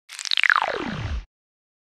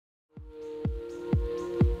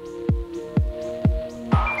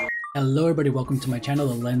Hello everybody, welcome to my channel,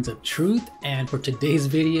 The Lens of Truth, and for today's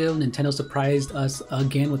video, Nintendo surprised us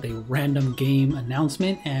again with a random game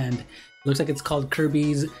announcement, and it looks like it's called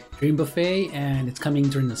Kirby's Dream Buffet, and it's coming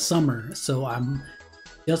during the summer. So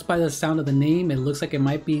just by the sound of the name, it looks like it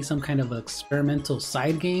might be some kind of experimental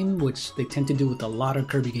side game, which they tend to do with a lot of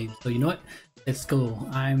Kirby games. So you know what? Let's go.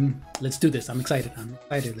 Let's do this. I'm excited.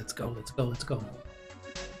 Let's go.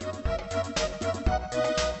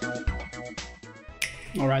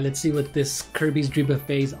 Alright, let's see what this Kirby's Dream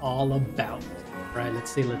Buffet is all about. Alright,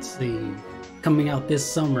 let's see. Coming out this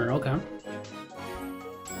summer, okay.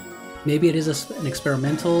 Maybe it is an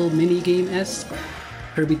experimental mini-game-esque.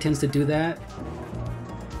 Kirby tends to do that.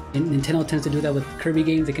 And Nintendo tends to do that with Kirby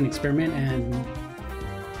games. They can experiment and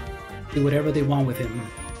do whatever they want with him.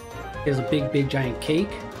 He has a big giant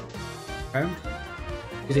cake. Okay.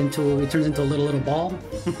 He turns into a little ball.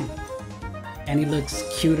 And he looks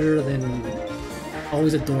cuter than...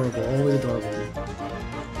 Always adorable, always adorable.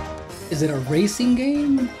 Is it a racing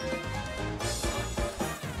game?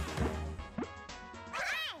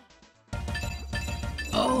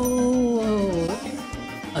 Oh,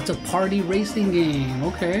 it's a party racing game.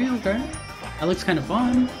 Okay. That looks kind of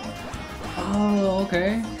fun. Oh,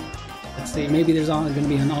 okay. Let's see, maybe there's going to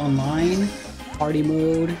be an online party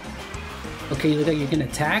mode. Okay, you look like you can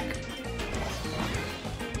attack.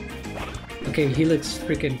 Okay, he looks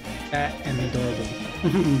freaking fat and adorable.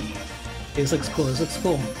 This looks cool.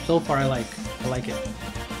 So far, I like it.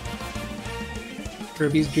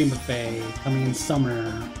 Kirby's Dream Buffet coming in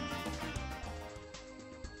summer.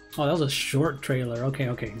 Oh, that was a short trailer.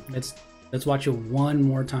 Okay. Let's watch it one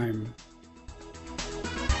more time.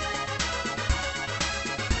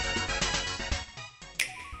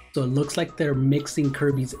 So it looks like they're mixing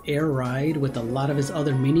Kirby's Air Ride with a lot of his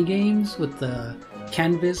other mini games with the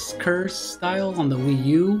Canvas Curse style on the Wii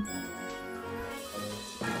U.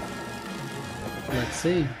 Let's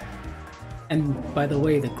see. And by the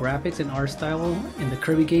way, the graphics and art style in the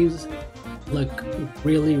Kirby games look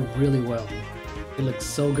really well. It looks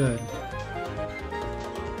so good.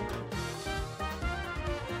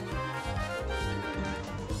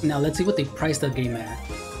 Now let's see what they priced the game at.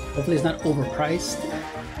 Hopefully it's not overpriced.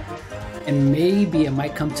 And maybe it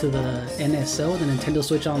might come to the NSO, the Nintendo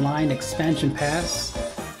Switch Online expansion pass.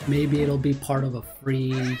 Maybe it'll be part of a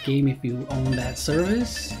free game if you own that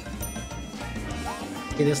service.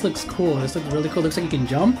 Okay, this looks cool. This looks really cool. Looks like you can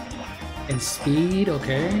jump and speed.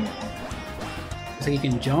 Okay. Looks like you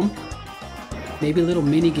can jump. Maybe little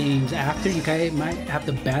mini games after. You guys might have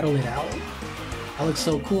to battle it out. That looks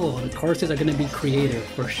so cool. The courses are going to be creative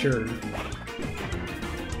for sure.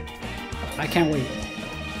 I can't wait.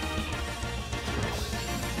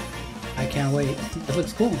 This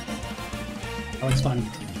looks cool. That looks fun.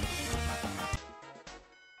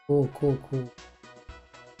 Cool.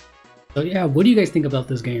 So yeah, what do you guys think about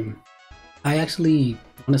this game? I actually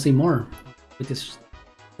want to see more with this,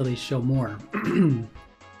 so they show more. So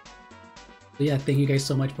yeah, thank you guys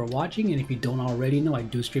so much for watching, and if you don't already know, I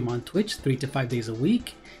do stream on Twitch 3 to 5 days a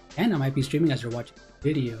week, and I might be streaming as you're watching the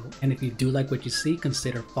video. And if you do like what you see,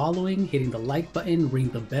 consider following, hitting the like button, ring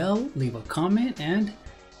the bell, leave a comment, and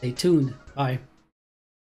stay tuned. Bye.